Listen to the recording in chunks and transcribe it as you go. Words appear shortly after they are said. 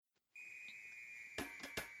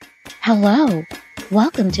Hello,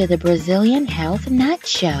 welcome to the Brazilian Health Nut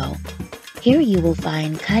Show. Here you will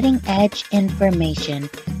find cutting-edge information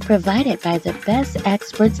provided by the best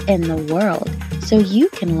experts in the world so you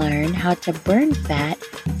can learn how to burn fat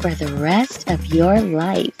for the rest of your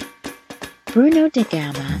life. Bruno de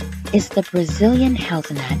Gama is the Brazilian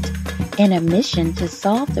health nut in a mission to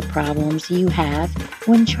solve the problems you have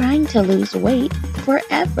when trying to lose weight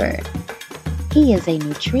forever. He is a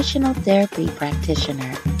nutritional therapy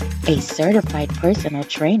practitioner, a certified personal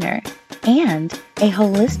trainer, and a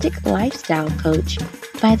holistic lifestyle coach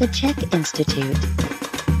by the Czech Institute.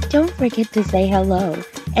 Don't forget to say hello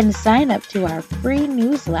and sign up to our free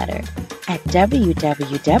newsletter at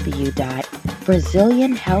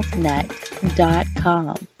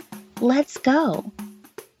www.brazilianhealthnut.com. Let's go.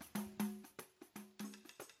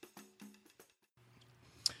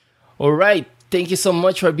 All right. Thank you so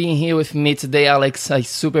much for being here with me today, Alex. I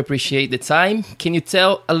super appreciate the time. Can you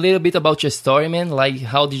tell a little bit about your story, man? Like,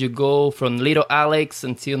 how did you go from little Alex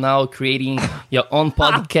until now creating your own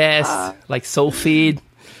podcast, like SoulFeed?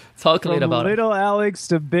 Talk a little about it. From little Alex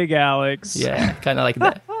to big Alex. Yeah, kind of like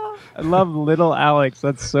that. I love little Alex.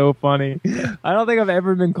 That's so funny. I don't think I've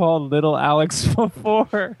ever been called little Alex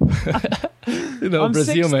before. I'm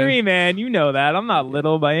Brazil, 6'3", man. You know that. I'm not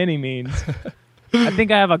little by any means. I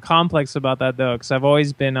think I have a complex about that though, because I've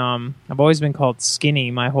always been called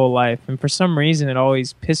skinny my whole life, and for some reason it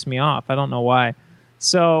always pissed me off. I don't know why.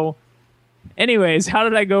 So, anyways, how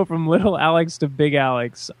did I go from little Alex to big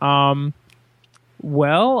Alex?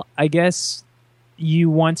 Well, I guess you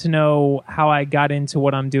want to know how I got into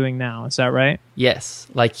what I'm doing now. Is that right? Yes,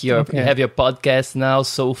 like you have your podcast now,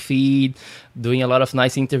 SoulFeed, doing a lot of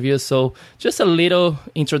nice interviews. So, just a little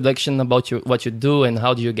introduction about what you do and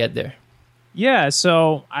how do you get there. Yeah,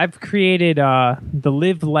 so I've created the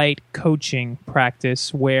Live Light coaching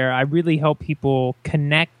practice where I really help people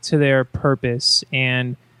connect to their purpose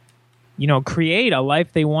and, create a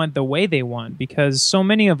life they want the way they want, because so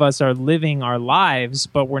many of us are living our lives,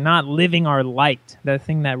 but we're not living our light, that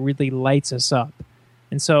thing that really lights us up.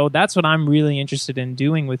 And so that's what I'm really interested in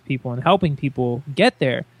doing with people and helping people get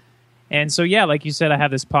there. And so, yeah, like you said, I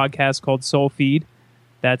have this podcast called SoulFeed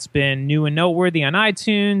that's been new and noteworthy on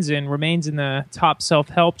iTunes and remains in the top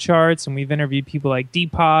self-help charts. And we've interviewed people like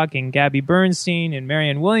Deepak and Gabby Bernstein and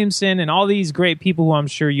Marianne Williamson and all these great people who I'm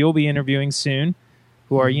sure you'll be interviewing soon,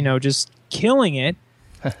 who are, just killing it.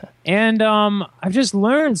 And I've just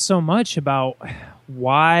learned so much about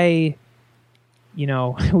why,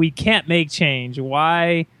 we can't make change,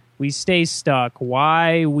 why we stay stuck,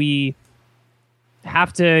 why we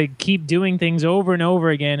have to keep doing things over and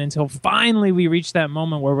over again until finally we reach that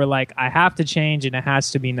moment where we're like, I have to change and it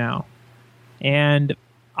has to be now. And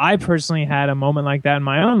I personally had a moment like that in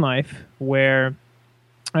my own life where,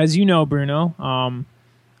 as you know, Bruno,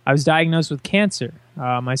 I was diagnosed with cancer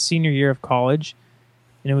my senior year of college.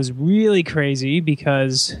 And it was really crazy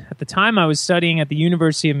because at the time I was studying at the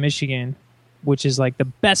University of Michigan, which is like the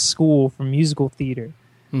best school for musical theater.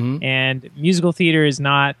 Mm-hmm. And musical theater is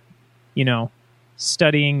not,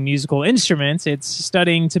 studying musical instruments. It's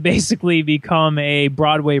studying to basically become a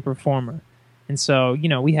Broadway performer. And so,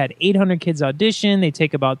 we had 800 kids audition. They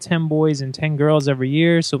take about 10 boys and 10 girls every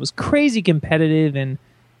year. So it was crazy competitive. And,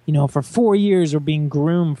 for 4 years, we're being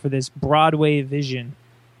groomed for this Broadway vision.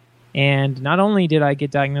 And not only did I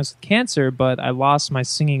get diagnosed with cancer, but I lost my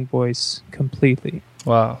singing voice completely.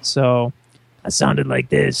 Wow. So I sounded like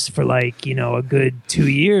this for a good 2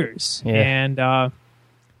 years. Yeah. And,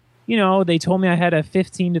 they told me I had a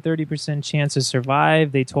 15 to 30% chance to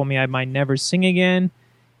survive. They told me I might never sing again.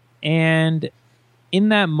 And in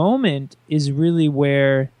that moment is really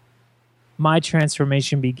where my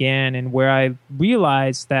transformation began and where I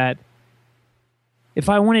realized that if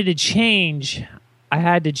I wanted to change, I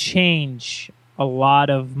had to change a lot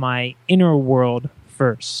of my inner world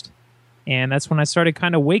first. And that's when I started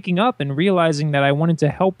kind of waking up and realizing that I wanted to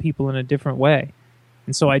help people in a different way.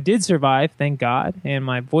 And so I did survive, thank God, and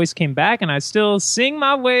my voice came back, and I still sing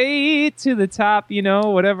my way to the top,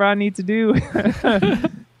 whatever I need to do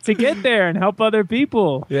to get there and help other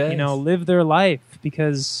people, yes. Live their life,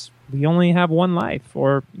 because we only have one life,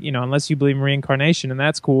 or, unless you believe in reincarnation, and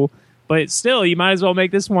that's cool. But still, you might as well make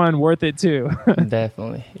this one worth it too.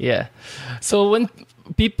 Definitely, yeah. So when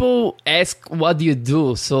people ask, what do you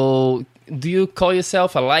do? So do you call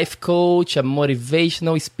yourself a life coach, a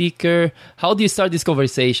motivational speaker? How do you start this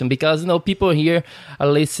conversation? Because, people here are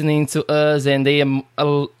listening to us and they are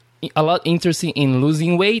a lot interested in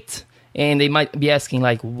losing weight. And they might be asking,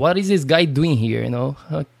 what is this guy doing here?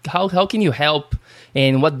 How can you help?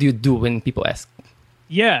 And what do you do when people ask?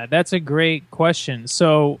 Yeah, that's a great question.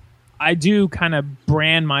 So I do kind of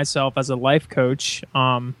brand myself as a life coach.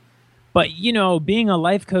 But you know, being a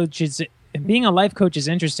life coach is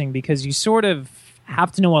interesting because you sort of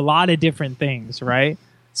have to know a lot of different things, right?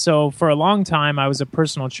 So for a long time, I was a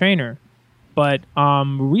personal trainer, but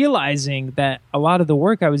realizing that a lot of the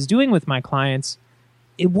work I was doing with my clients,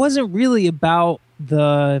 it wasn't really about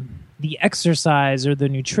the exercise or the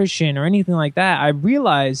nutrition or anything like that. I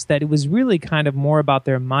realized that it was really kind of more about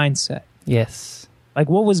their mindset. Yes. Like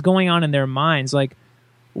what was going on in their minds? Like,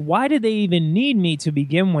 why did they even need me to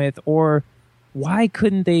begin with? Or why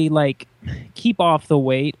couldn't they like keep off the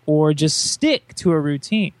weight or just stick to a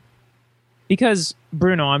routine? Because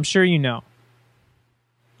Bruno, I'm sure you know,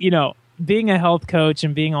 being a health coach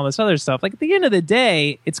and being all this other stuff, like at the end of the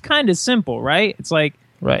day, it's kind of simple, right? It's like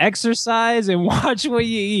exercise and watch what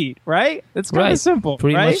you eat, right? It's kind of simple,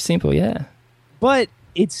 Pretty right? much simple, yeah. But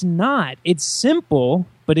it's not. It's simple,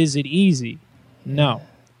 but is it easy? No.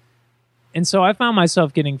 And so I found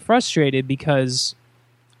myself getting frustrated because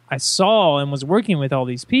I saw and was working with all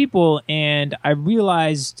these people, and I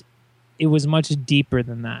realized it was much deeper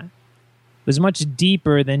than that. It was much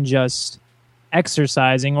deeper than just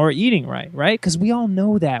exercising or eating right? Because we all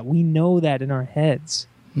know that. We know that in our heads.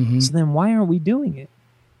 Mm-hmm. So then why aren't we doing it?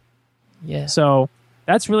 Yeah. So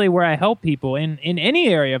that's really where I help people in any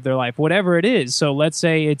area of their life, whatever it is. So let's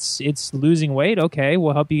say it's losing weight. Okay,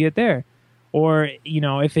 we'll help you get there. Or,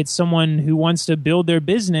 if it's someone who wants to build their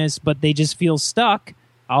business, but they just feel stuck,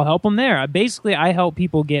 I'll help them there. I help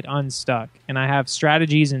people get unstuck. And I have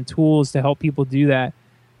strategies and tools to help people do that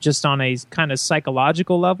just on a kind of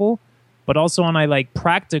psychological level, but also on a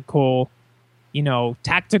practical,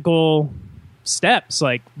 tactical steps.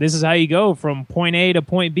 Like this is how you go from point A to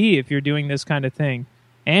point B if you're doing this kind of thing.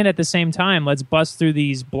 And at the same time, let's bust through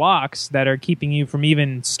these blocks that are keeping you from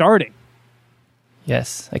even starting.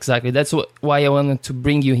 Yes, exactly. That's why I wanted to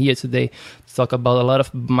bring you here today to talk about a lot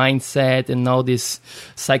of mindset and all these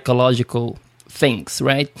psychological things,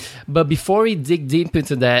 right? But before we dig deep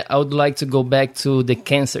into that, I would like to go back to the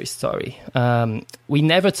cancer story. We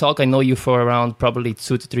never talked. I know you for around probably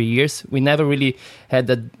 2 to 3 years. We never really had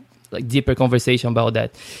that deeper conversation about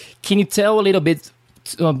that. Can you tell a little bit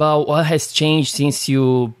about what has changed since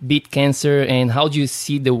you beat cancer and how do you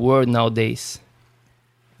see the world nowadays?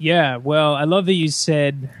 Yeah, well, I love that you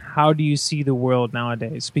said, how do you see the world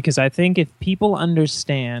nowadays? Because I think if people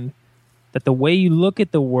understand that the way you look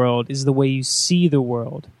at the world is the way you see the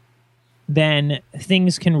world, then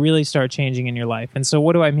things can really start changing in your life. And so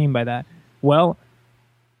what do I mean by that? Well,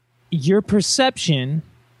 your perception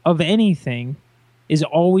of anything is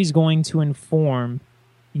always going to inform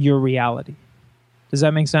your reality. Does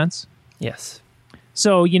that make sense? Yes.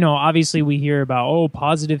 So, obviously we hear about,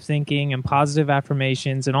 positive thinking and positive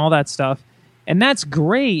affirmations and all that stuff. And that's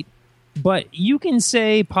great, but you can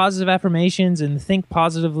say positive affirmations and think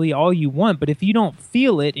positively all you want. But if you don't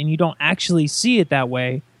feel it and you don't actually see it that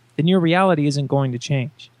way, then your reality isn't going to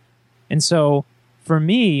change. And so for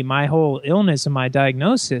me, my whole illness and my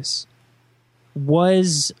diagnosis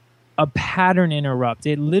was a pattern interrupt.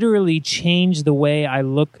 It literally changed the way I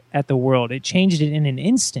look at the world. It changed it in an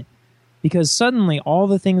instant. Because suddenly all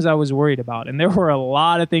the things I was worried about, and there were a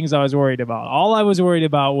lot of things I was worried about. All I was worried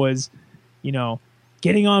about was,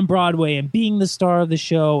 getting on Broadway and being the star of the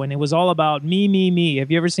show. And it was all about me, me, me.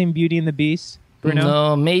 Have you ever seen Beauty and the Beast, Bruno?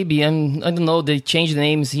 No, maybe. I don't know. They changed the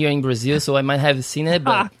names here in Brazil, so I might have seen it,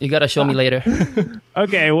 but you got to show me later.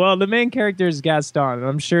 Okay, well, the main character is Gaston. And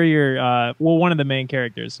I'm sure you're, one of the main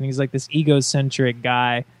characters. And he's like this egocentric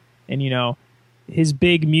guy. And, his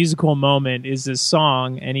big musical moment is this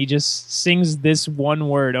song, and he just sings this one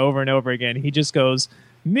word over and over again. He just goes,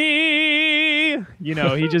 me!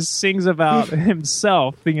 He just sings about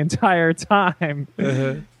himself the entire time.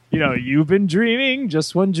 Uh-huh. You've been dreaming,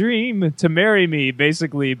 just one dream, to marry me,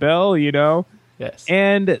 basically, Belle, Yes.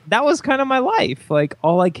 And that was kind of my life. Like,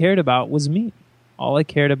 all I cared about was me. All I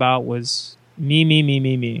cared about was me, me, me,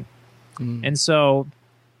 me, me. Mm. And so,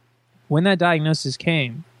 when that diagnosis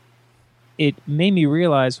came, it made me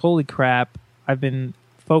realize, holy crap, I've been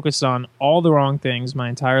focused on all the wrong things my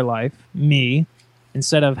entire life, me,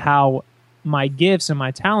 instead of how my gifts and my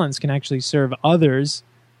talents can actually serve others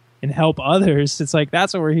and help others. It's like,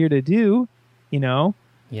 that's what we're here to do,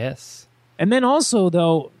 Yes. And then also,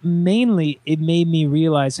 though, mainly it made me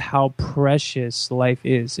realize how precious life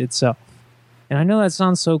is itself. And I know that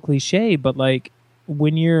sounds so cliche, but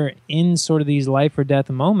when you're in sort of these life or death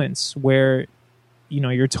moments where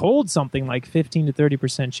you're told something like 15 to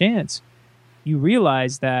 30% chance, you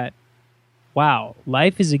realize that, wow,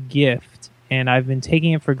 life is a gift, and I've been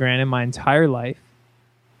taking it for granted my entire life.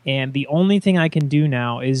 And the only thing I can do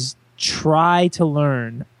now is try to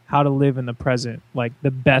learn how to live in the present like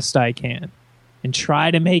the best I can and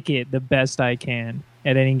try to make it the best I can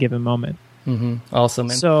at any given moment. Awesome,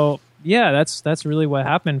 man. So yeah, that's really what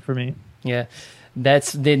happened for me. Yeah,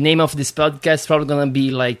 that's the name of this podcast. Probably gonna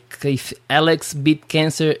be like, if Alex beat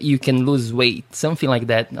cancer, you can lose weight, something like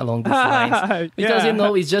that along these lines. Because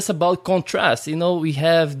it's just about contrast. We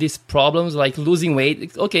have these problems like losing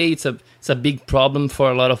weight. Okay, it's a big problem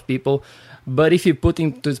for a lot of people. But if you put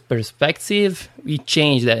into perspective, we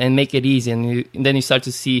change that and make it easy. And then you start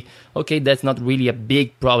to see, okay, that's not really a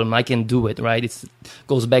big problem. I can do it, right? It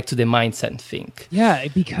goes back to the mindset thing. Yeah,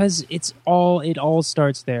 because it all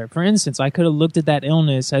starts there. For instance, I could have looked at that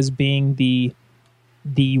illness as being the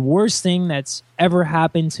worst thing that's ever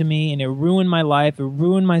happened to me, and it ruined my life, it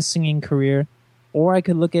ruined my singing career. Or I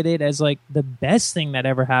could look at it as like the best thing that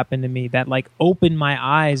ever happened to me, that like opened my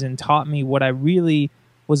eyes and taught me what I really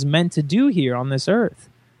was meant to do here on this earth.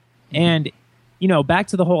 And, back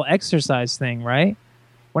to the whole exercise thing, right?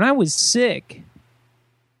 When I was sick,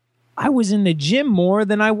 I was in the gym more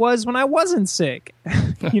than I was when I wasn't sick.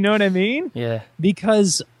 You know what I mean? Yeah.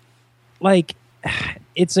 Because, like,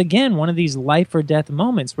 it's, again, one of these life or death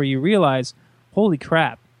moments where you realize, holy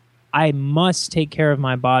crap, I must take care of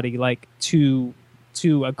my body, like, to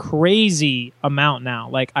a crazy amount now.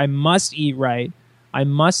 Like, I must eat right. I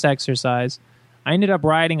must exercise. I ended up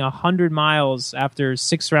riding 100 miles after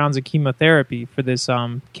 6 rounds of chemotherapy for this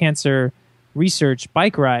cancer research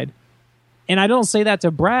bike ride. And I don't say that to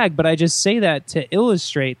brag, but I just say that to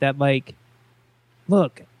illustrate that, like,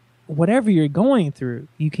 look, whatever you're going through,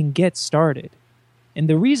 you can get started. And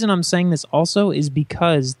the reason I'm saying this also is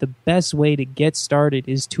because the best way to get started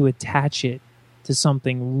is to attach it to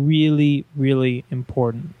something really, really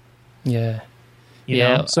important. Yeah. You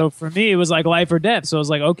know? So for me, it was like life or death. So I was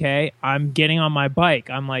like, okay, I'm getting on my bike.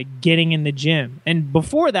 I'm like getting in the gym. And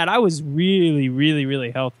before that, I was really, really,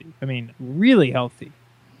 really healthy. I mean, really healthy.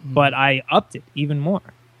 But I upped it even more.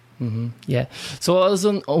 Yeah. So I was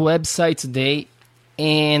on a website today,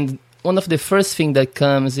 and one of the first thing that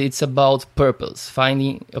comes, it's about purpose,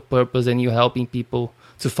 finding a purpose, and you helping people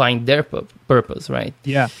to find their purpose, right?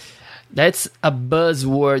 Yeah. That's a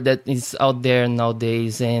buzzword that is out there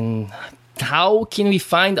nowadays. And how can we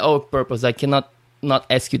find our purpose? I cannot not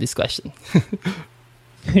ask you this question.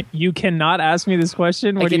 You cannot ask me this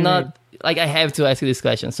question? What I cannot. do you mean? Like, I have to ask you this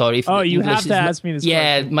question. Sorry. If you English have to ask me this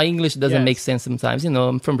question. Yeah, my English doesn't make sense sometimes.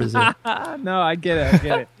 I'm from Brazil. No, I get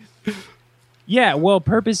it. Yeah, well,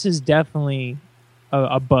 purpose is definitely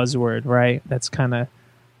a buzzword, right? That's kind of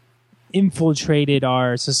infiltrated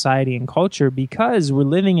our society and culture because we're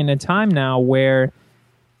living in a time now where,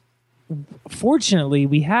 fortunately,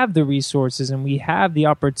 we have the resources and we have the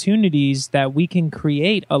opportunities that we can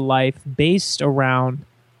create a life based around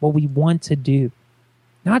what we want to do.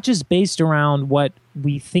 Not just based around what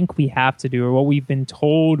we think we have to do or what we've been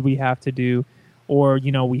told we have to do or,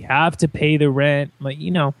 we have to pay the rent. Like,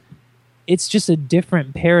 it's just a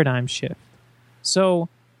different paradigm shift. So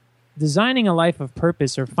designing a life of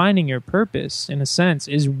purpose or finding your purpose, in a sense,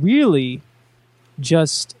 is really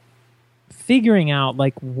just figuring out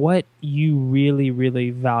like what you really,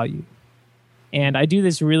 really value. And I do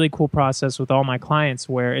this really cool process with all my clients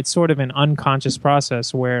where it's sort of an unconscious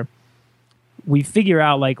process where we figure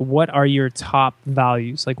out like what are your top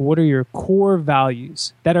values, like what are your core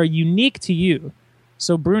values that are unique to you.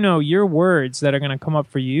 So Bruno, your words that are going to come up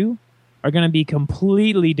for you are going to be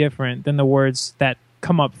completely different than the words that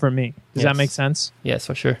come up for me. Does that make sense? Yes,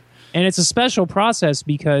 for sure. And it's a special process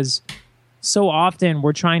because so often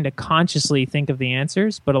we're trying to consciously think of the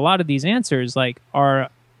answers, but a lot of these answers like are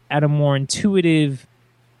at a more intuitive,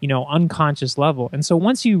 unconscious level. And so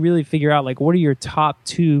once you really figure out like what are your top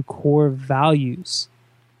 2 core values,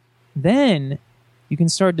 then you can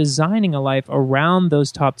start designing a life around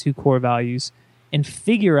those top 2 core values and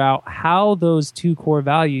figure out how those 2 core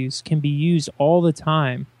values can be used all the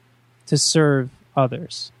time to serve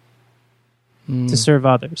others. To serve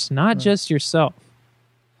others, not just yourself.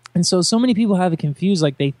 And so many people have it confused.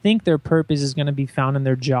 Like they think their purpose is going to be found in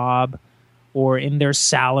their job or in their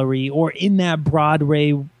salary or in that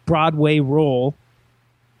Broadway role.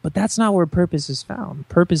 But that's not where purpose is found.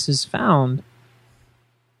 Purpose is found,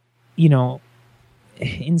 in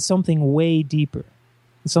something way deeper.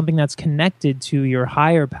 Something that's connected to your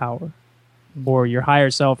higher power or your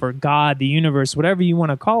higher self or God, the universe, whatever you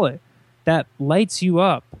want to call it, that lights you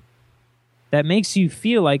up, that makes you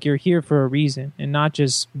feel like you're here for a reason and not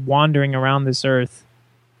just wandering around this earth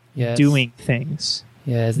doing things.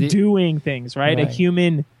 Yes. Doing things, right? A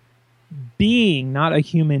human being, not a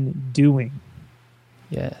human doing.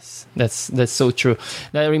 Yes, that's so true.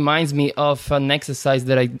 That reminds me of an exercise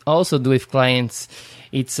that I also do with clients.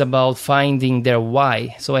 It's about finding their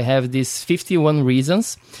why. So I have these 51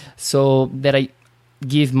 reasons, so that I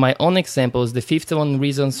give my own examples, the 51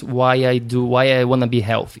 reasons why I want to be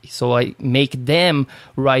healthy. So I make them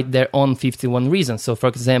write their own 51 reasons. So for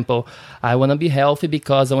example, I want to be healthy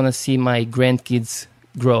because I want to see my grandkids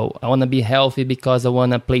grow. I want to be healthy because I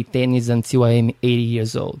want to play tennis until I am 80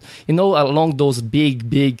 years old. Along those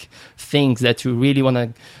big things that you really want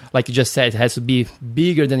to, like you just said, it has to be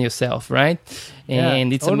bigger than yourself, right?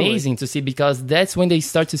 And it's totally amazing to see, because that's when they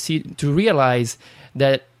start to realize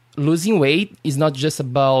that losing weight is not just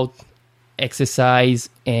about exercise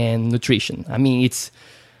and nutrition. I mean,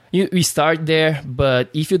 we start there, but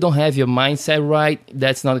if you don't have your mindset right,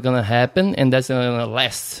 that's not going to happen, and that's not going to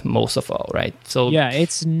last most of all, right? So yeah,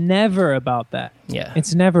 it's never about that. Yeah.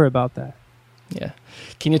 It's never about that. Yeah.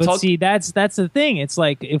 Can you but talk? See, that's the thing. It's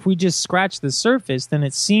like, if we just scratch the surface, then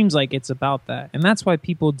it seems like it's about that. And that's why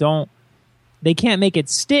people they can't make it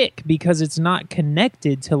stick, because it's not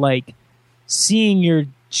connected to like seeing your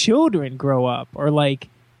children grow up, or like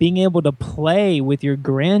being able to play with your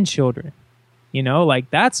grandchildren. Like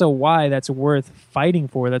that's a why that's worth fighting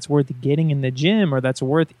for, that's worth getting in the gym, or that's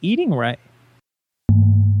worth eating right.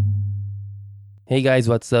 Hey guys,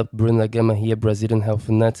 what's up? Bruno Gama here, Brazilian Health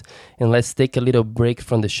Nut, and let's take a little break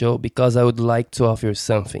from the show because I would like to offer you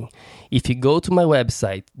something. If you go to my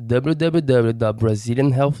website,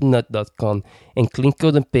 www.brazilianhealthnut.com, and click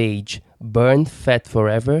on the page Burn Fat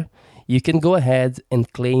Forever, you can go ahead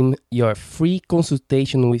and claim your free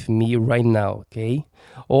consultation with me right now, okay?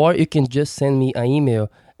 Or you can just send me an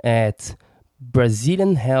email at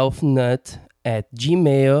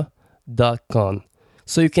brazilianhealthnut@gmail.com.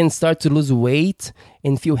 So you can start to lose weight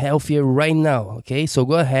and feel healthier right now, okay? So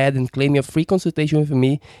go ahead and claim your free consultation with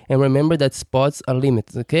me, and remember that spots are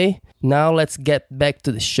limited, okay? Now let's get back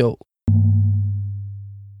to the show.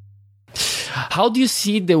 How do you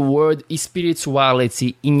see the word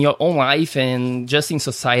spirituality in your own life and just in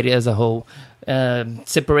society as a whole?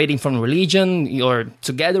 Separating from religion or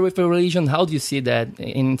together with a religion, how do you see that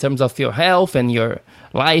in terms of your health and your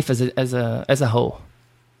life as a whole?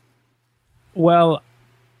 Well,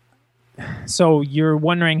 so you're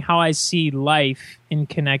wondering how I see life in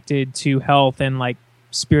connected to health and like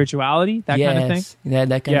spirituality, that kind of thing? Yeah,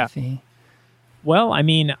 that kind of thing. Well, I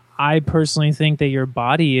mean, I personally think that your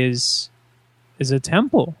body is a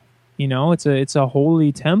temple. It's a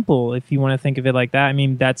holy temple, if you want to think of it like that. I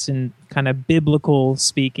mean, that's in kind of biblical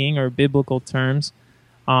speaking or biblical terms.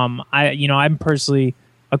 I'm personally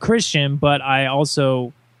a Christian, but I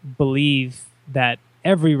also believe that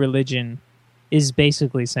every religion is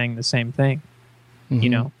basically saying the same thing.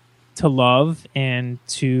 Mm-hmm. To love and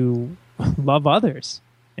to love others.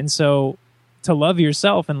 And so to love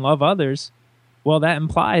yourself and love others, well, that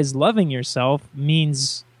implies loving yourself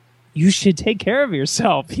means you should take care of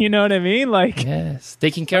yourself. You know what I mean? Like, yes,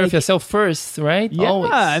 taking care of yourself first, right? Yeah,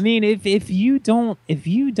 always. I mean, if you don't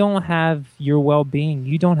have your well-being,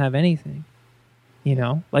 you don't have anything.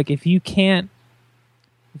 Like if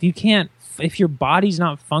your body's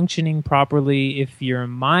not functioning properly, if your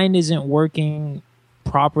mind isn't working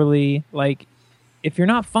properly, like if you're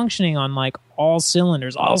not functioning on like all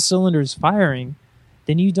cylinders firing,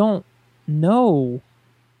 then you don't know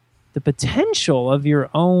the potential of your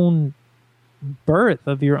own birth,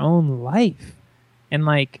 of your own life. And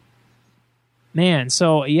like, man,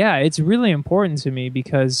 so yeah, it's really important to me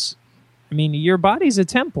because, I mean, your body's a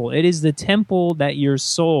temple. It is the temple that your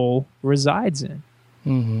soul resides in.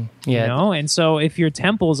 Mm-hmm. Yeah. And so if your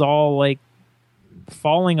temple's all like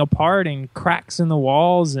falling apart and cracks in the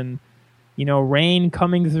walls and, rain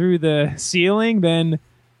coming through the ceiling, then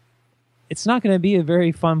it's not going to be a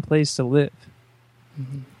very fun place to live.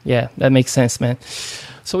 Mm-hmm. Yeah, that makes sense, man.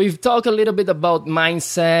 So we've talked a little bit about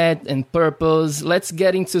mindset and purpose. Let's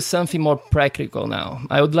get into something more practical now.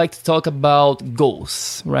 I would like to talk about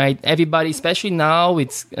goals, right? Everybody, especially now,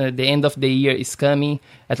 it's the end of the year is coming.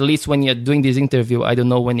 At least when you're doing this interview, I don't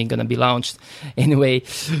know when it's going to be launched. Anyway,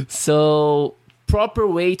 so proper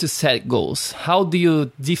way to set goals. How do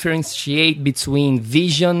you differentiate between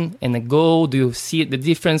vision and a goal? Do you see the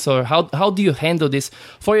difference, or how do you handle this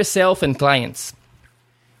for yourself and clients?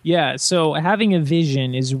 Yeah, so having a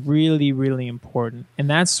vision is really, really important. And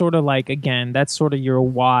that's sort of like, again, that's sort of your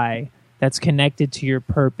why that's connected to your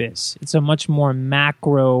purpose. It's a much more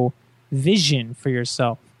macro vision for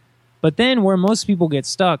yourself. But then where most people get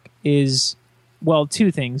stuck is, well,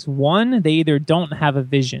 two things. One, they either don't have a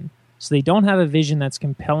vision. So they don't have a vision that's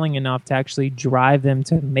compelling enough to actually drive them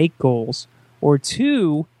to make goals. Or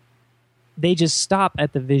two, they just stop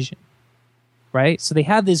at the vision. right? So they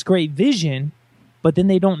have this great vision, but then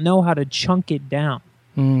they don't know how to chunk it down.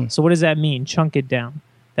 So what does that mean, chunk it down?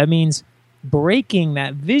 That means breaking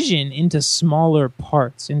that vision into smaller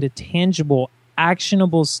parts, into tangible,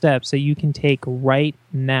 actionable steps that you can take right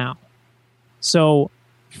now. So,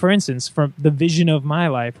 for instance, from the vision of my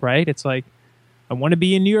life, right? It's like, I want to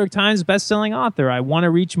be a New York Times bestselling author. I want to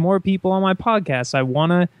reach more people on my podcast. I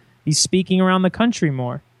want to be speaking around the country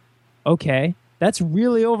more. Okay, that's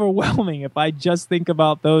really overwhelming if I just think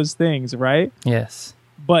about those things, right? Yes.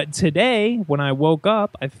 But today, when I woke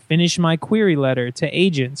up, I finished my query letter to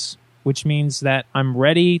agents, which means that I'm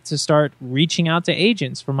ready to start reaching out to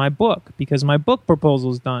agents for my book because my book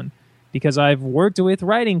proposal's done, because I've worked with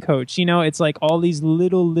writing coach. You know, it's like all these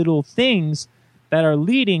little things that are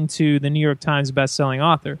leading to the New York Times bestselling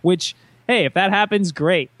author, which, hey, if that happens,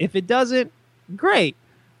 great. If it doesn't, great.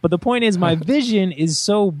 But the point is, my vision is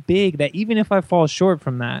so big that even if I fall short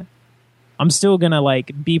from that, I'm still going to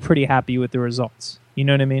like be pretty happy with the results. You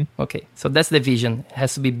know what I mean? Okay, so that's the vision. It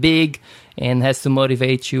has to be big and has to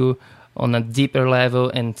motivate you on a deeper level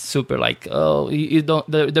and super like, oh, you don't.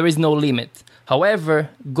 There is no limit. However,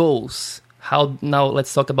 goals. Now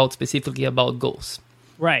let's talk about specifically about goals.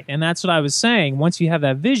 Right, and that's what I was saying. Once you have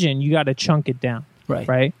that vision, you got to chunk it down.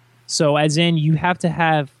 Right. So as in, you have to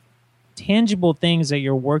have tangible things that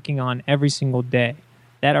you're working on every single day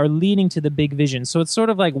that are leading to the big vision. So it's sort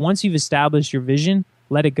of like once you've established your vision,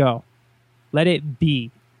 let it go. Let it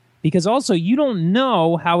be. Because also, you don't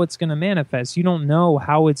know how it's going to manifest. You don't know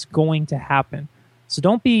how it's going to happen. So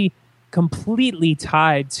don't be completely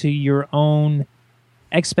tied to your own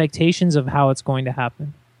expectations of how it's going to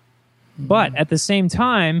happen. But at the same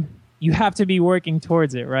time, you have to be working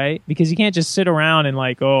towards it, right? Because you can't just sit around and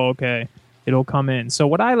like, oh, okay, it'll come in. So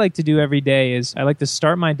what I like to do every day is I like to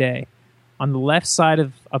start my day on the left side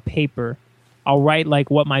of a paper. I'll write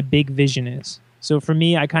like what my big vision is. So for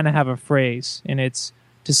me, I kind of have a phrase, and it's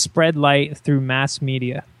to spread light through mass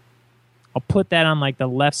media. I'll put that on like the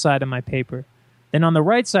left side of my paper. Then on the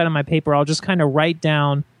right side of my paper, I'll just kind of write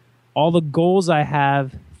down all the goals I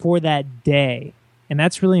have for that day. And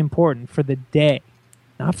that's really important, for the day.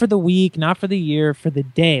 Not for the week, not for the year, for the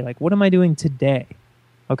day. Like, what am I doing today?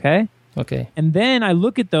 Okay? Okay. And then I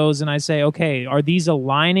look at those and I say, okay, are these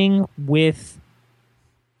aligning with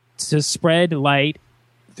to spread light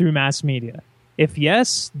through mass media? If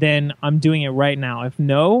yes, then I'm doing it right now. If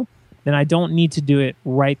no, then I don't need to do it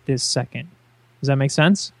right this second. Does that make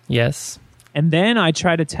sense? Yes. And then I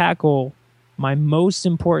try to tackle my most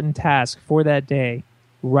important task for that day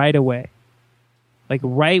right away. Like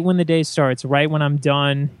right when the day starts, right when I'm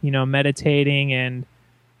done, meditating and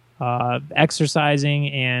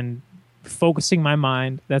exercising and focusing my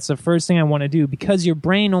mind. That's the first thing I want to do, because your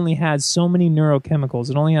brain only has so many neurochemicals.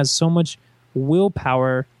 It only has so much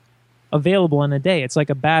willpower available in a day. It's like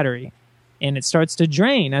a battery, and it starts to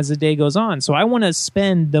drain as the day goes on. So I want to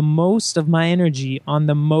spend the most of my energy on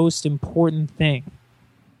the most important thing.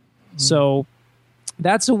 So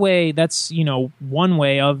that's one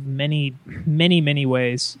way of many, many, many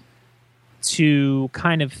ways to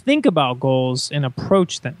kind of think about goals and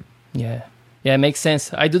approach them. Yeah, it makes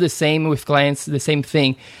sense. I do the same with clients, the same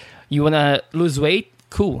thing. You want to lose weight?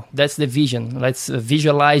 Cool. That's the vision. Let's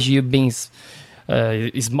visualize you being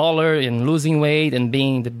smaller and losing weight and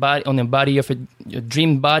being on the body of your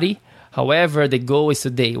dream body. However, the goal is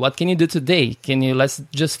today. What can you do today? Let's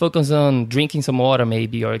just focus on drinking some water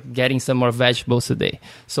maybe, or getting some more vegetables today.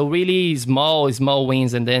 So really small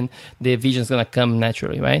wins, and then the vision is going to come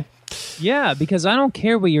naturally, right? Yeah, because I don't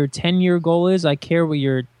care what your 10-year goal is. I care what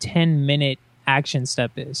your 10-minute action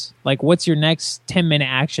step is. Like, what's your next 10-minute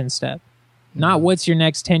action step? Not what's your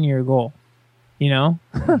next 10-year goal,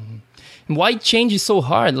 Mm-hmm. Why change is so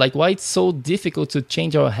hard? Like, why it's so difficult to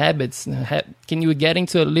change our habits? Can you get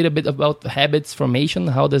into a little bit about habits formation?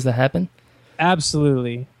 How does that happen?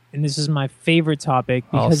 Absolutely. And this is my favorite topic,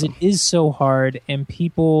 because It is so hard, and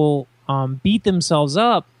people beat themselves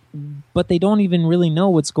up, but they don't even really know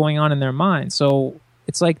what's going on in their mind. So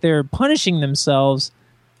it's like they're punishing themselves,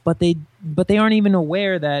 but they aren't even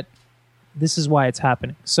aware that this is why it's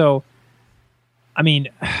happening. So, I mean,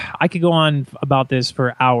 I could go on about this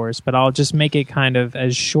for hours, but I'll just make it kind of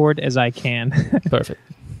as short as I can. Perfect.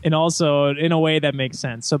 And also in a way that makes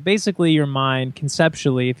sense. So basically, your mind,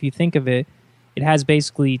 conceptually, if you think of it, it has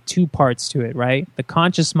basically two parts to it, right? The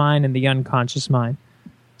conscious mind and the unconscious mind.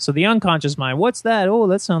 So the unconscious mind, what's that? Oh,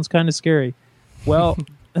 that sounds kind of scary. Well,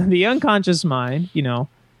 the unconscious mind,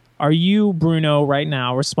 are you, Bruno, right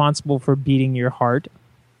now responsible for beating your heart?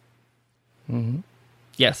 Mm-hmm.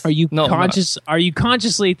 Yes. Are you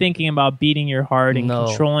consciously thinking about beating your heart and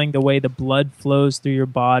controlling the way the blood flows through your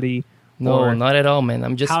body, No, or not at all, man.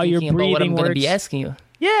 I'm just how your thinking about what I'm breathing going to be works. asking you.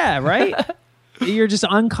 Yeah, right? You're just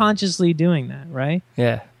unconsciously doing that, right?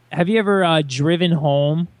 Yeah. Have you ever driven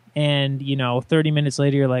home and, 30 minutes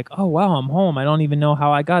later you're like, oh, wow, I'm home. I don't even know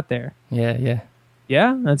how I got there. Yeah.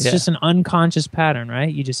 Yeah, that's Yeah. just an unconscious pattern,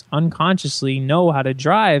 right? You just unconsciously know how to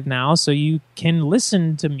drive now, so you can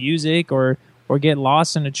listen to music or get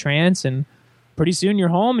lost in a trance, and pretty soon you're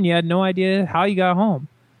home and you had no idea how you got home.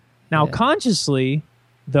 Now, Yeah. consciously,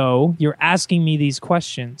 though, you're asking me these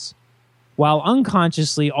questions, while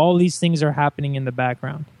unconsciously, all these things are happening in the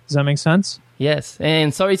background. Does that make sense? Yes,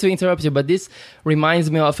 and sorry to interrupt you, but this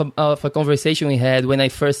reminds me of a conversation we had when I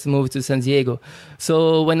first moved to San Diego.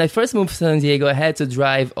 So when I first moved to San Diego, I had to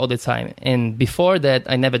drive all the time, and before that,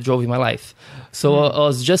 I never drove in my life. So I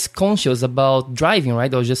was just conscious about driving,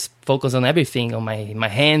 right? I was just focused on everything, on my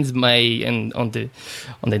hands, and on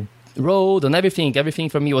the road, on everything. Everything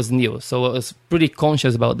for me was new, so I was pretty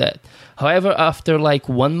conscious about that. However, after like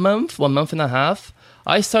 1 month and a half,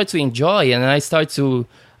 I started to enjoy, and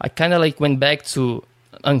I kind of like went back to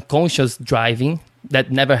unconscious driving that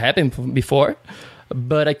never happened before,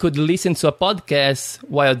 but I could listen to a podcast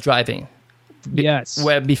while driving. Yes.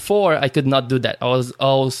 Where before I could not do that. I was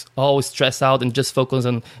always stressed out and just focused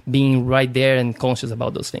on being right there and conscious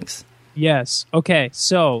about those things. Yes. Okay,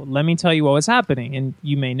 so let me tell you what was happening, and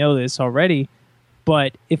you may know this already,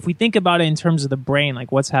 but if we think about it in terms of the brain,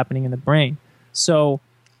 like what's happening in the brain. So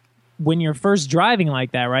when you're first driving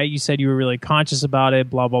like that, right, you said you were really conscious about it,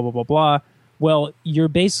 blah, blah, blah, blah, blah. Well, you're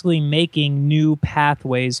basically making new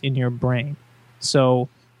pathways in your brain. So,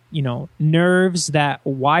 nerves that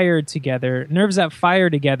fire together,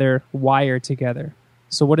 wire together.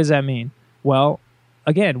 So what does that mean? Well,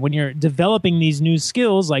 again, when you're developing these new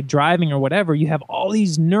skills like driving or whatever, you have all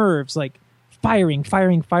these nerves like firing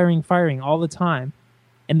all the time.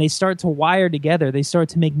 And they start to wire together. They start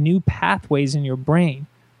to make new pathways in your brain,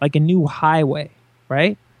 like a new highway,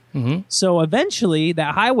 right? Mm-hmm. So eventually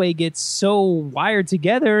that highway gets so wired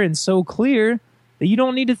together and so clear that you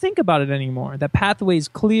don't need to think about it anymore. That pathway is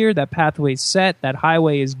clear, that pathway is set, that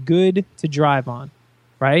highway is good to drive on,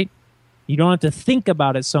 right? You don't have to think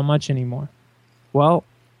about it so much anymore. Well,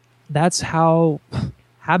 that's how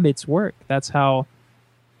habits work. That's how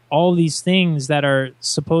all these things that are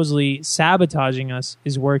supposedly sabotaging us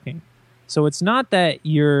is working. So it's not that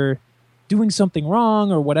you're doing something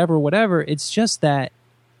wrong or whatever. It's just that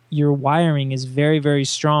your wiring is very, very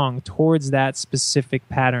strong towards that specific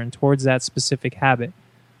pattern, towards that specific habit.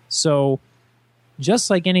 So just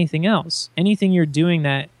like anything else, anything you're doing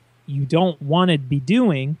that you don't want to be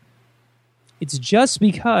doing, it's just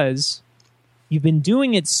because you've been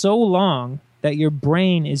doing it so long that your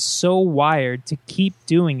brain is so wired to keep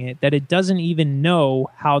doing it that it doesn't even know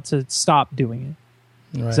how to stop doing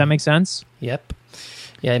it. Right. Does that make sense? Yep.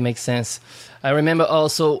 Yeah, it makes sense. I remember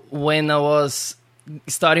also when I was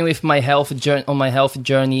starting with my health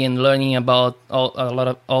journey and learning about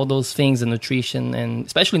all those things, and nutrition, and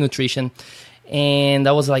especially nutrition. And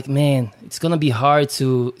I was like, man, it's going to be hard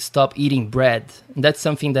to stop eating bread. And that's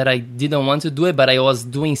something that I didn't want to do it, but I was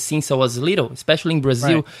doing since I was little, especially in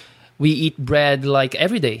Brazil. Right. We eat bread like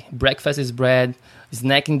every day. Breakfast is bread,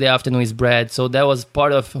 snack in the afternoon is bread. So that was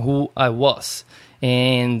part of who I was.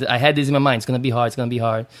 And I had this in my mind, it's going to be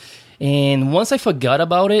hard. And once I forgot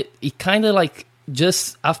about it, it kind of like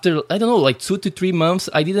just after, I don't know, like 2 to 3 months,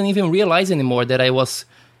 I didn't even realize anymore that I was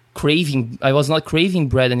not craving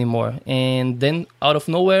bread anymore. And then out of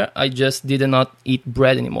nowhere, I just did not eat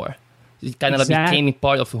bread anymore. It kind of like became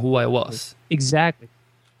part of who I was. Exactly.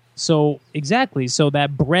 So that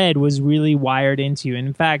bread was really wired into you. And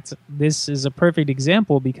in fact, this is a perfect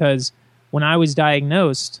example because when I was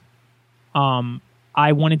diagnosed,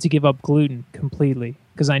 I wanted to give up gluten completely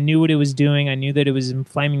because I knew what it was doing. I knew that it was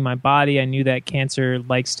inflaming my body. I knew that cancer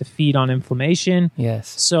likes to feed on inflammation. Yes.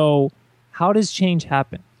 So how does change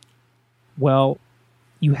happen? Well,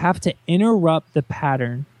 you have to interrupt the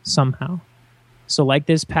pattern somehow. So like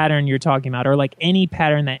this pattern you're talking about, or like any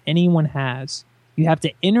pattern that anyone has, you have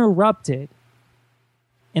to interrupt it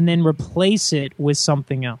and then replace it with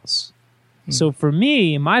something else. So for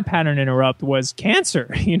me, my pattern interrupt was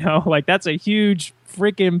cancer, like that's a huge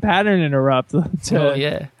freaking pattern interrupt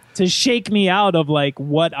to shake me out of like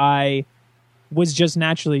what I was just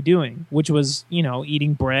naturally doing, which was,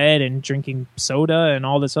 eating bread and drinking soda and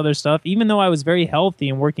all this other stuff, even though I was very healthy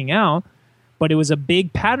and working out, but it was a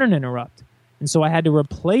big pattern interrupt. And so I had to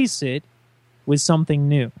replace it with something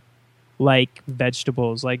new, like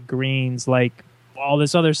vegetables, like greens, like all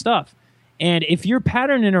this other stuff. And if your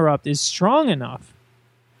pattern interrupt is strong enough,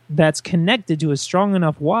 that's connected to a strong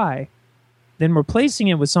enough why, then replacing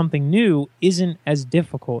it with something new isn't as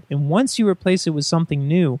difficult. And once you replace it with something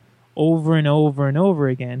new over and over and over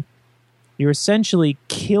again, you're essentially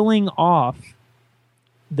killing off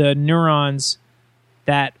the neurons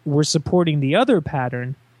that were supporting the other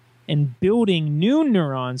pattern and building new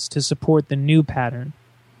neurons to support the new pattern.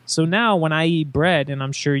 So now when I eat bread, and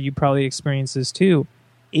I'm sure you probably experience this too,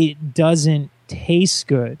 it doesn't taste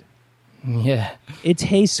good. Yeah. It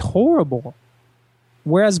tastes horrible.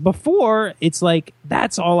 Whereas before, it's like,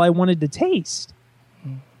 that's all I wanted to taste.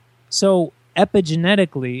 So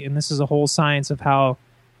epigenetically, and this is a whole science of how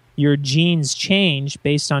your genes change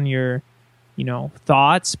based on your,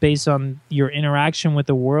 thoughts, based on your interaction with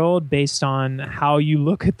the world, based on how you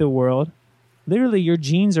look at the world. Literally, your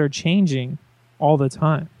genes are changing all the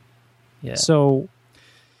time. Yeah. So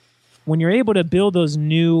when you're able to build those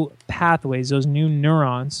new pathways, those new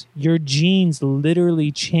neurons, your genes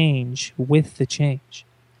literally change with the change.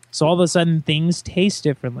 So all of a sudden, things taste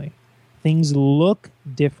differently. Things look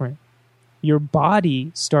different. Your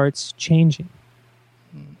body starts changing.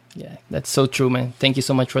 Yeah, that's so true, man. Thank you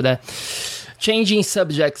so much for that. Changing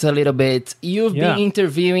subjects a little bit. You've been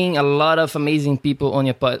interviewing a lot of amazing people on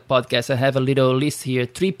your podcast. I have a little list here.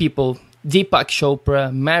 3 people: Deepak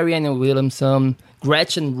Chopra, Marianne Williamson,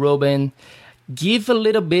 Gretchen Rubin. Give a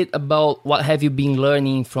little bit about what have you been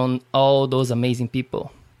learning from all those amazing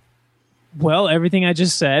people. Well, everything I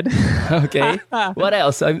just said. Okay. What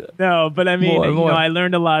else? No, but I mean, more. I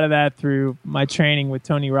learned a lot of that through my training with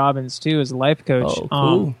Tony Robbins too, as a life coach. Oh,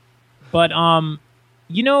 cool. But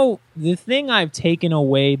the thing I've taken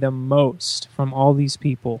away the most from all these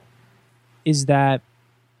people is that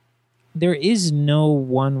there is no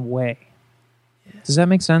one way. Does that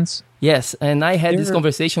make sense? Yes, and I had this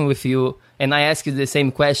conversation with you, and I asked you the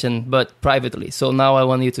same question, but privately. So now I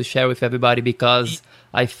want you to share with everybody, because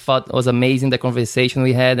I thought it was amazing, the conversation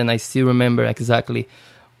we had, and I still remember exactly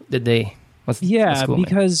the day. Was cool,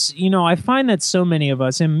 because, I find that so many of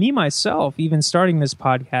us, and me myself, even starting this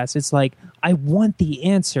podcast, it's like, I want the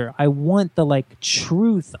answer. I want the,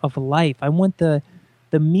 truth of life. I want the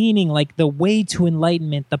meaning, the way to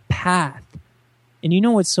enlightenment, the path. And you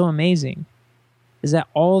know what's so amazing? Is that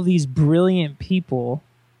all these brilliant people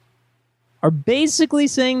are basically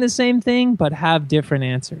saying the same thing, but have different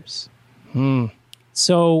answers.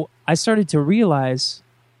 So I started to realize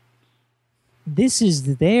this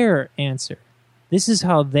is their answer. This is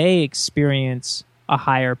how they experience a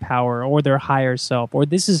higher power or their higher self, or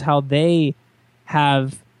this is how they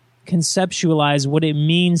have conceptualized what it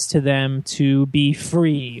means to them to be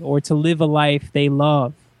free or to live a life they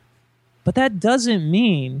love. But that doesn't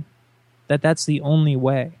mean that that's the only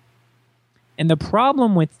way. And the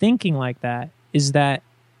problem with thinking like that is that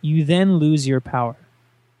you then lose your power,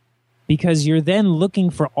 because you're then looking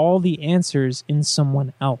for all the answers in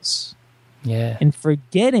someone else. Yeah. And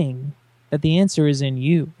forgetting that the answer is in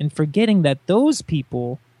you, and forgetting that those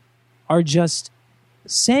people are just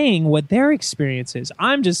saying what their experience is.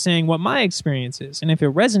 I'm just saying what my experience is. And if it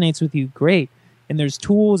resonates with you, great. And there's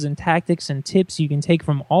tools and tactics and tips you can take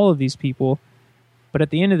from all of these people. But at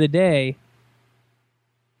the end of the day,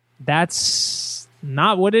 that's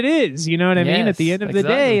not what it is. You know what I mean? At the end of the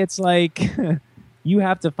day, it's like you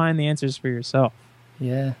have to find the answers for yourself.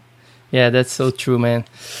 Yeah. Yeah, that's so true, man.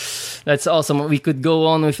 That's awesome. We could go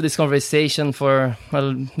on with this conversation for a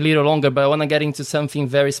little longer, but I want to get into something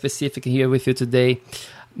very specific here with you today.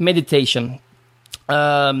 Meditation.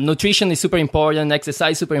 Nutrition is super important,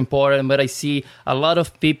 exercise is super important, but I see a lot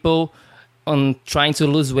of people on trying to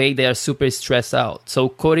lose weight, they are super stressed out. So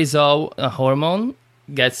cortisol, a hormone,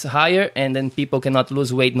 gets higher, and then people cannot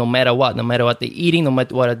lose weight no matter what they're eating, no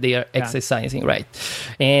matter what they are exercising, right?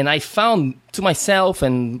 And I found to myself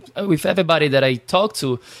and with everybody that I talk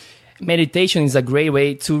to, meditation is a great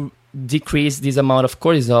way to decrease this amount of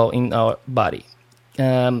cortisol in our body.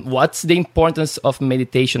 What's the importance of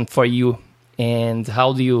meditation for you, and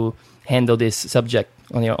how do you handle this subject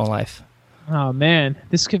on your own life? Oh man,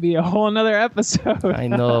 this could be a whole nother episode. I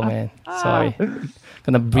know, man. Sorry.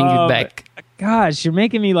 Gonna bring you back. Gosh, you're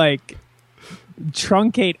making me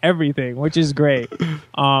truncate everything, which is great.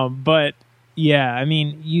 But yeah, I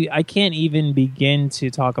mean, I can't even begin to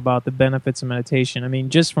talk about the benefits of meditation. I mean,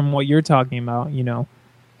 just from what you're talking about,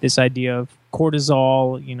 this idea of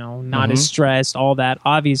cortisol, not as stressed, all that,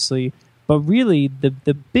 obviously. But really,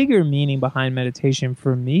 the bigger meaning behind meditation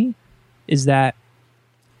for me is that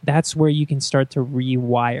that's where you can start to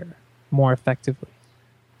rewire more effectively.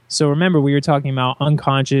 So remember, we were talking about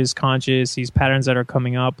unconscious, conscious, these patterns that are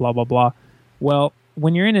coming up, blah, blah, blah. Well,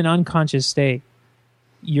 when you're in an unconscious state,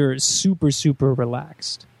 you're super, super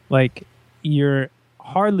relaxed. You're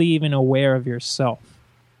hardly even aware of yourself.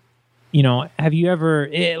 have you ever,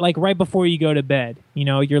 like right before you go to bed,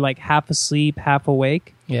 you're like half asleep, half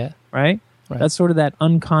awake, Yeah. right? That's sort of that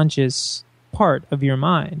unconscious part of your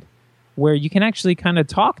mind where you can actually kind of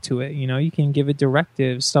talk to it. You can give it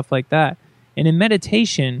directives, stuff like that. And in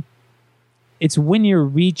meditation, it's when you're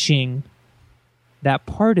reaching that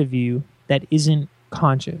part of you that isn't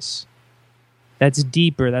conscious, that's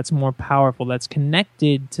deeper, that's more powerful, that's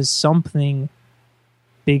connected to something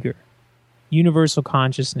bigger, universal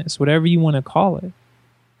consciousness, whatever you want to call it.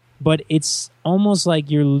 But it's almost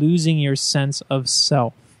like you're losing your sense of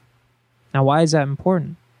self. Now, why is that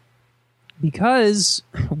important? Because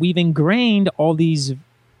we've ingrained all these,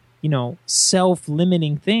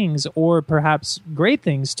 self-limiting things, or perhaps great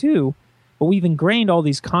things too, but we've ingrained all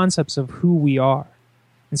these concepts of who we are.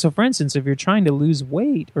 And so, for instance, if you're trying to lose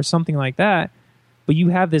weight or something like that, but you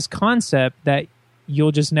have this concept that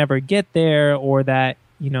you'll just never get there, or that,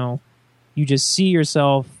 you just see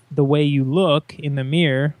yourself the way you look in the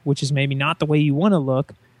mirror, which is maybe not the way you want to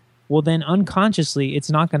look, well, then unconsciously, it's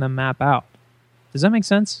not going to map out. Does that make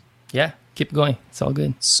sense? Yeah, keep going. It's all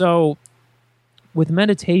good. So with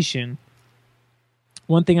meditation,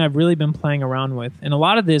 one thing I've really been playing around with, and a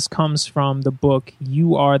lot of this comes from the book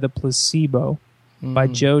You Are the Placebo by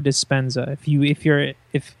Joe Dispenza.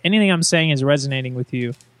 If anything I'm saying is resonating with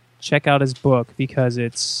you, check out his book because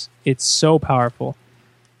it's so powerful.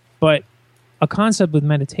 But a concept with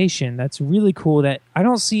meditation that's really cool that I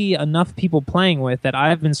don't see enough people playing with, that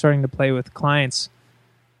I've been starting to play with clients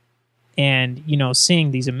and,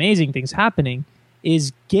 seeing these amazing things happening,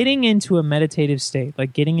 is getting into a meditative state,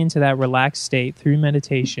 like getting into that relaxed state through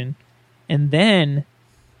meditation, and then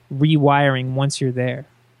rewiring once you're there.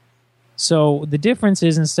 So the difference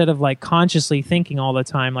is, instead of like consciously thinking all the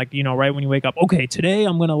time, like, right when you wake up, okay, today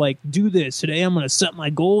I'm going to like do this, today I'm going to set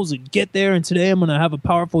my goals and get there, and today I'm going to have a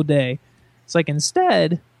powerful day. It's like,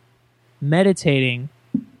 instead, meditating,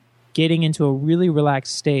 getting into a really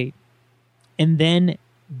relaxed state, and then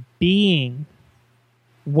being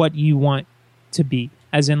what you want to be,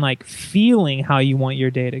 as in like feeling how you want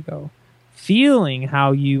your day to go, feeling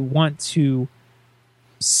how you want to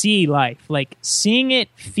see life, like seeing it,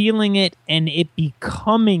 feeling it, and it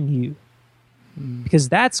becoming you, because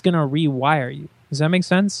that's going to rewire you. Does that make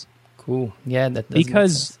sense? Cool. Yeah, that does.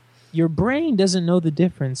 Because your brain doesn't know the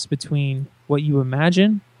difference between what you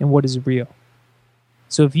imagine and what is real.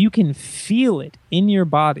 So if you can feel it in your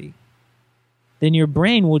body, then your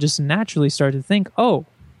brain will just naturally start to think, oh,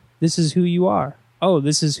 this is who you are. Oh,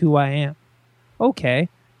 this is who I am. Okay.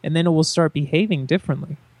 And then it will start behaving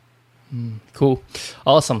differently. Cool.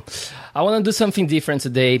 Awesome. I want to do something different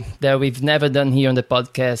today that we've never done here on the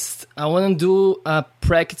podcast. I want to do a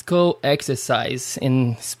practical exercise,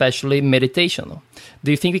 and especially meditation.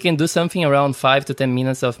 Do you think we can do something around 5 to 10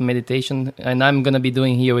 minutes of meditation? And I'm going to be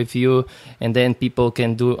doing here with you, and then people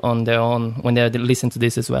can do on their own when they listen to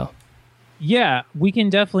this as well. Yeah, we can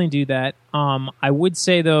definitely do that. I would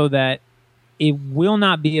say, though, that it will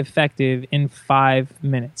not be effective in 5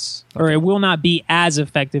 minutes, or it will not be as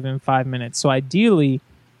effective in 5 minutes. So ideally,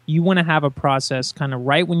 you want to have a process kind of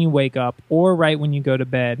right when you wake up or right when you go to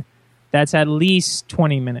bed that's at least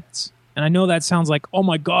 20 minutes. And I know that sounds like, oh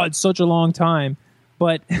my God, such a long time.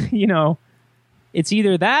 But, it's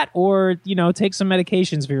either that or, take some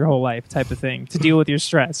medications for your whole life type of thing to deal with your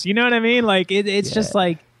stress. You know what I mean? Like, it's just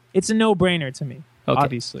like, it's a no-brainer to me,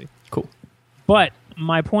 obviously. Cool. But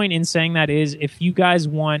my point in saying that is, if you guys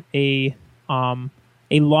want a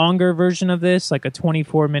longer version of this, like a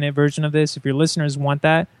 24-minute version of this, if your listeners want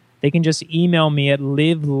that, they can just email me at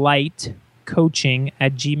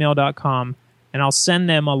livelightcoaching@gmail.com, and I'll send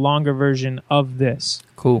them a longer version of this.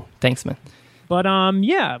 Cool. Thanks, man. But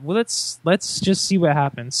yeah, well, let's just see what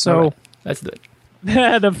happens. So right. Let's do it.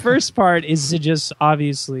 The first part is to just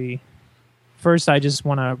obviously, first I just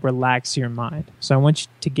want to relax your mind. So I want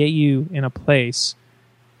to get you in a place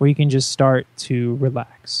where you can just start to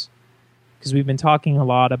relax. Because we've been talking a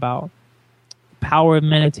lot about the power of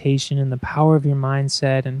meditation and the power of your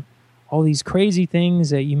mindset and all these crazy things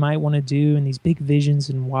that you might want to do and these big visions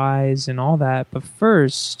and whys and all that. But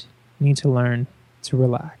first, you need to learn to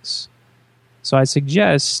relax. So I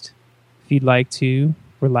suggest, if you'd like to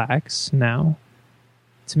relax now,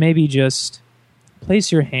 to maybe just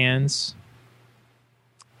place your hands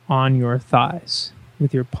on your thighs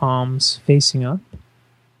with your palms facing up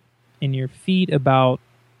and your feet about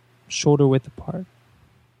shoulder width apart.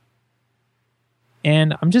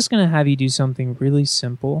 And I'm just going to have you do something really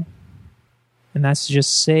simple, and that's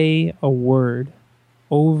just say a word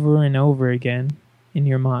over and over again in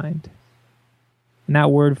your mind. And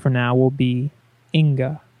that word for now will be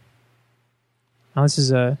Inga. Now, this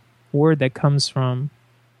is a word that comes from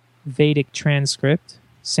Vedic transcript,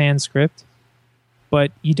 Sanskrit,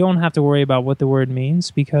 but you don't have to worry about what the word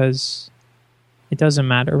means because it doesn't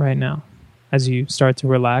matter right now. As you start to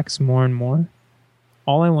relax more and more,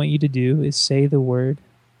 all I want you to do is say the word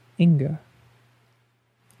Inga.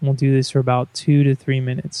 We'll do this for about 2 to 3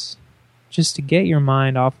 minutes, just to get your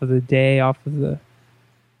mind off of the day, off of the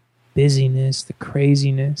busyness, the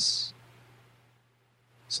craziness,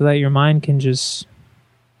 so that your mind can just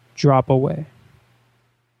drop away.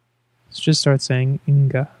 Let's just start saying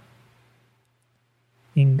Inga.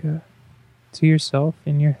 Inga. To yourself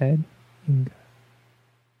in your head, Inga.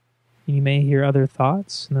 You may hear other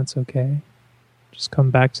thoughts, and that's okay. Just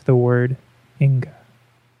come back to the word Inga.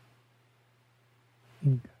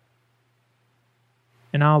 Inga.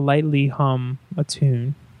 And I'll lightly hum a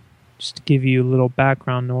tune just to give you a little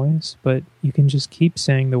background noise, but you can just keep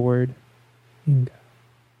saying the word Inga.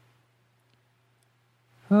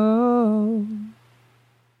 Oh,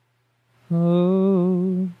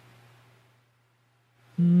 oh,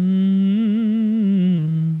 mm,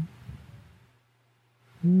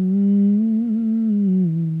 mm,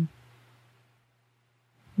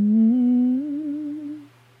 mm,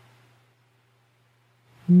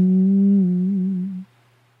 mm,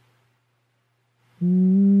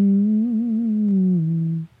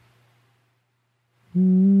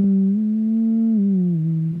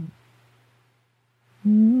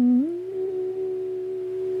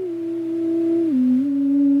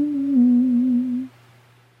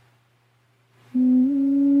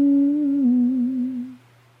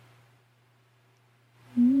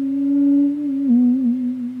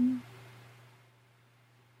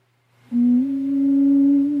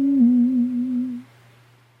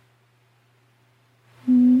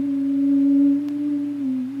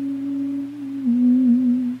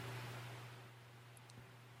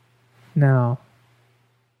 Now,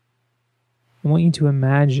 I want you to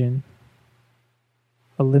imagine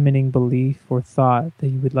a limiting belief or thought that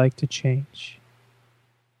you would like to change.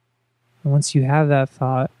 And once you have that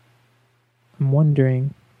thought, I'm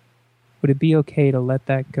wondering, would it be okay to let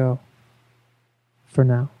that go for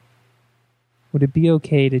now? Would it be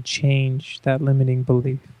okay to change that limiting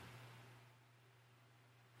belief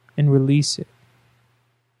and release it?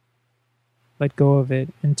 Let go of it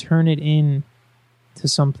and turn it into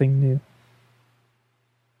something new.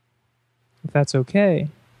 If that's okay,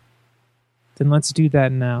 then let's do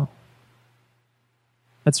that now.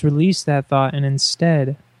 Let's release that thought, and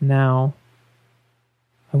instead, now,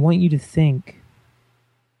 I want you to think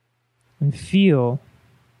and feel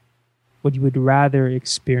what you would rather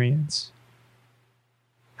experience.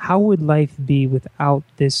 How would life be without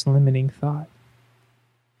this limiting thought?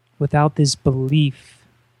 Without this belief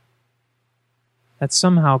that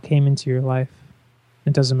somehow came into your life?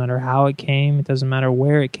 It doesn't matter how it came, it doesn't matter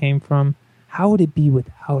where it came from. How would it be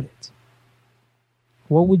without it?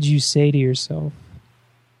 What would you say to yourself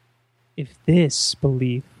if this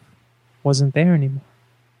belief wasn't there anymore?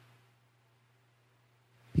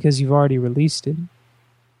 Because you've already released it.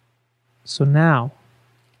 So now,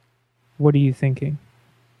 what are you thinking?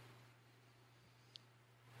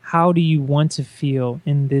 How do you want to feel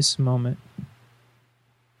in this moment,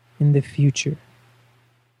 in the future?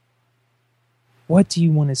 What do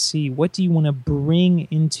you want to see? What do you want to bring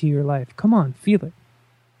into your life? Come on, feel it.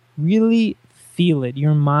 Really feel it.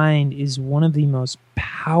 Your mind is one of the most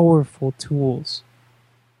powerful tools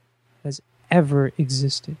that has ever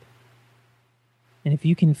existed. And if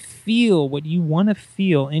you can feel what you want to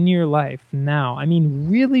feel in your life now, I mean,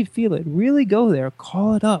 really feel it. Really go there.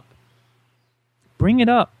 Call it up. Bring it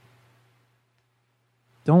up.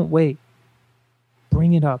 Don't wait.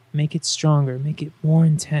 Bring it up. Make it stronger. Make it more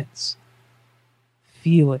intense.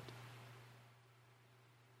 Feel it.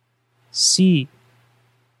 See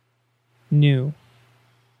new.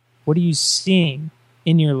 What are you seeing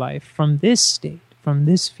in your life from this state, from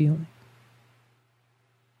this feeling?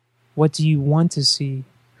 What do you want to see?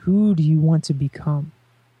 Who do you want to become?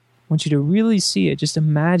 I want you to really see it. Just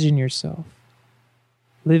imagine yourself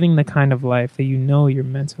living the kind of life that you know you're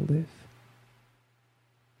meant to live.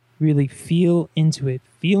 Really feel into it.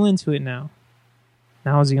 Feel into it now.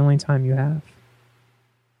 Now is the only time you have.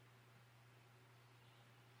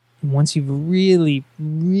 And once you've really,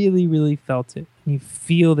 really, really felt it, and you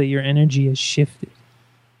feel that your energy has shifted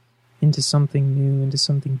into something new, into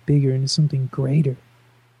something bigger, into something greater,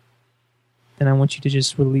 then I want you to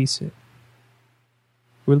just release it.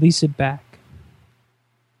 Release it back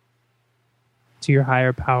to your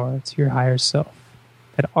higher power, to your higher self,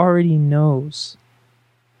 that already knows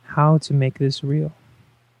how to make this real.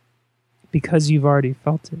 Because you've already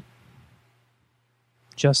felt it.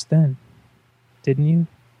 Just then, didn't you?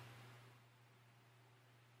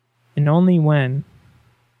 And only when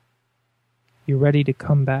you're ready to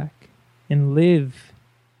come back and live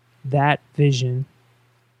that vision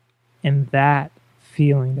and that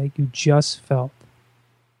feeling that you just felt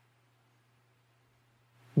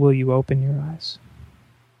will you open your eyes.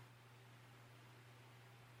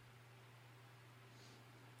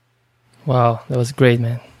 Wow, that was great,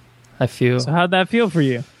 man. So how'd that feel for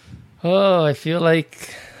you? Oh, I feel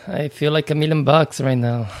like $1 million right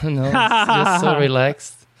now. You know, it's just so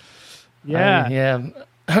relaxed. Yeah.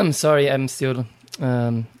 I'm sorry, I'm still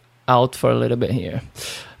out for a little bit here.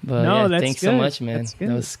 But no, yeah, thanks good. so much, man.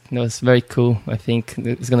 That was very cool. I think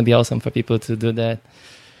it's gonna be awesome for people to do that,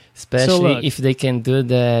 especially if they can do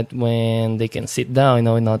that when they can sit down. You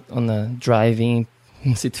know, not on a driving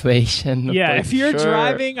situation. Yeah, if you're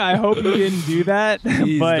driving, I hope you didn't do that.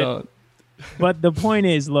 Please don't. But the point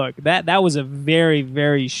is, look, that was a very,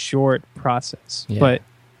 very short process. Yeah. But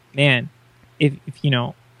man, if you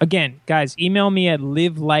know, again, guys, email me at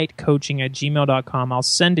livelightcoaching@gmail.com. I'll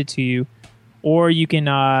send it to you. Or you can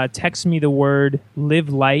text me the word live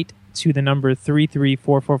light to the number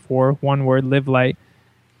 33444, one word, live light.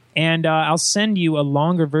 And I'll send you a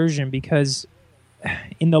longer version, because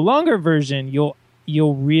in the longer version, you'll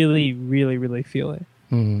really, really, really feel it.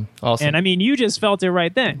 Mm-hmm. Awesome. And I mean, you just felt it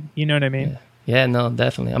right then. You know what I mean? Yeah, no,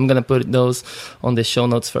 definitely. I'm going to put those on the show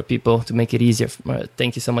notes for people to make it easier.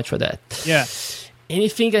 Thank you so much for that. Yeah.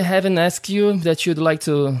 Anything I haven't asked you that you'd like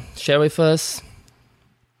to share with us?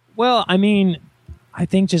 Well, I mean, I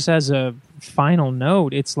think just as a final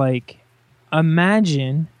note, it's like,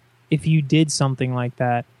 imagine if you did something like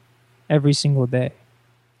that every single day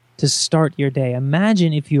to start your day.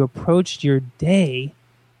 Imagine if you approached your day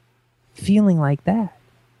feeling like that,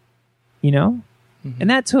 you know? Mm-hmm. And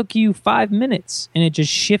that took you 5 minutes and it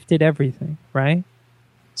just shifted everything, right?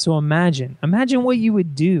 So imagine what you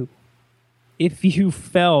would do if you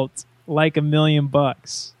felt like $1 million.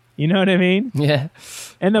 You know what I mean? Yeah.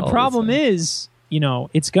 And the problem is, you know,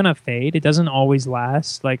 it's going to fade. It doesn't always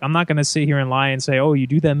last. Like, I'm not going to sit here and lie and say, oh, you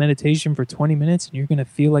do that meditation for 20 minutes and you're going to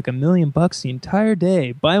feel like $1 million the entire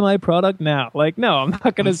day. Buy my product now. Like, no, I'm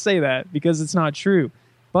not going to say that, because it's not true.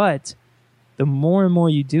 But the more and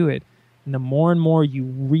more you do it, and the more and more you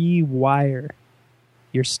rewire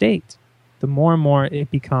your state, the more and more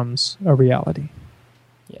it becomes a reality.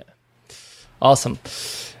 Yeah. Awesome.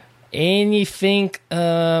 Anything?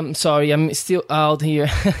 Sorry, I'm still out here.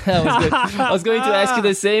 I was going to ask you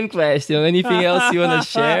the same question. Anything else you want to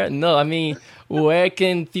share? No, I mean, where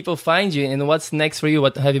can people find you, and what's next for you?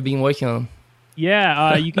 What have you been working on?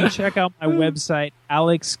 Yeah, you can check out my website,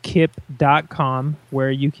 alexkipp.com,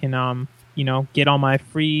 where you can, get all my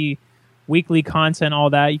free weekly content, all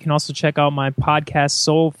that. You can also check out my podcast,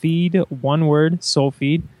 Soul Feed, one word, Soul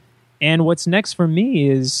Feed. And what's next for me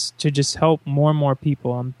is to just help more and more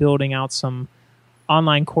people. I'm building out some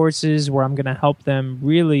online courses where I'm going to help them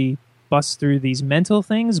really bust through these mental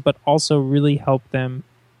things, but also really help them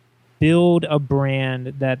build a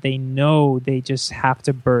brand that they know they just have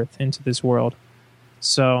to birth into this world.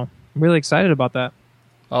 So I'm really excited about that.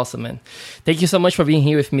 Awesome, man. Thank you so much for being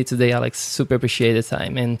here with me today, Alex. Super appreciate the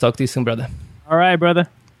time, and talk to you soon, brother. All right, brother.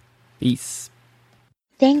 Peace.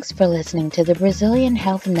 Thanks for listening to the Brazilian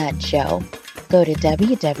Health Nut Show. Go to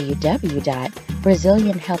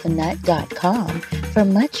www.brazilianhealthnut.com for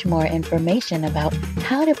much more information about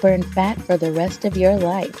how to burn fat for the rest of your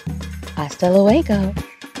life. Hasta luego.